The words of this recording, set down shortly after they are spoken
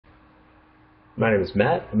My name is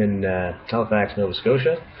Matt. I'm in Halifax, Nova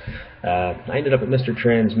Scotia. I ended up at Mister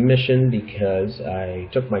Transmission because I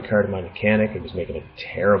took my car to my mechanic. It was making a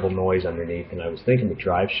terrible noise underneath, and I was thinking the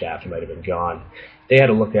drive shaft might have been gone. They had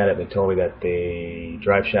a look at it and they told me that the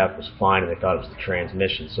drive shaft was fine and they thought it was the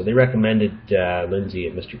transmission. So they recommended Lindsay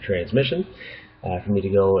at Mister Transmission for me to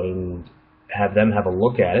go and have them have a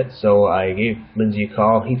look at it. So I gave Lindsay a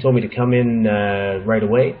call. He told me to come in right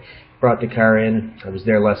away. Brought the car in. I was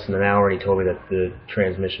there less than an hour, and he told me that the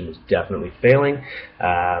transmission was definitely failing.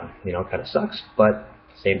 You know, it kind of sucks, but at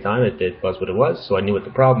the same time, it was what it was. So I knew what the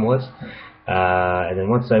problem was. And then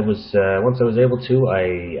once I was able to,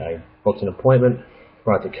 I booked an appointment,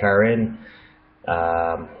 brought the car in,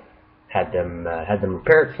 had them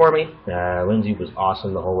repair it for me. Lindsay was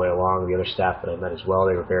awesome the whole way along. The other staff that I met as well,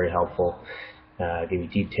 they were very helpful. Gave me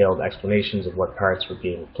detailed explanations of what parts were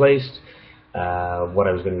being replaced. What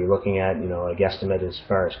I was going to be looking at, you know, a guesstimate as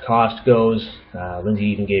far as cost goes. Lindsay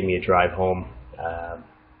even gave me a drive home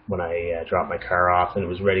when I dropped my car off, and it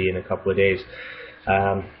was ready in a couple of days.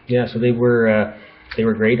 Yeah, so they were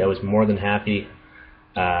great. I was more than happy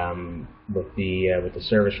with the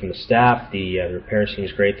service from the staff. The repair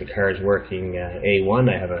seems great. The car is working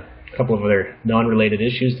A1. I have a couple of other non-related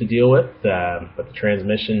issues to deal with, but the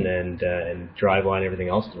transmission and driveline, everything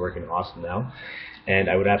else is working awesome now.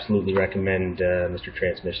 And I would absolutely recommend Mister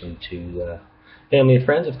Transmission to family and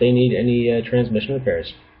friends if they need any transmission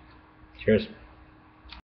repairs. Cheers.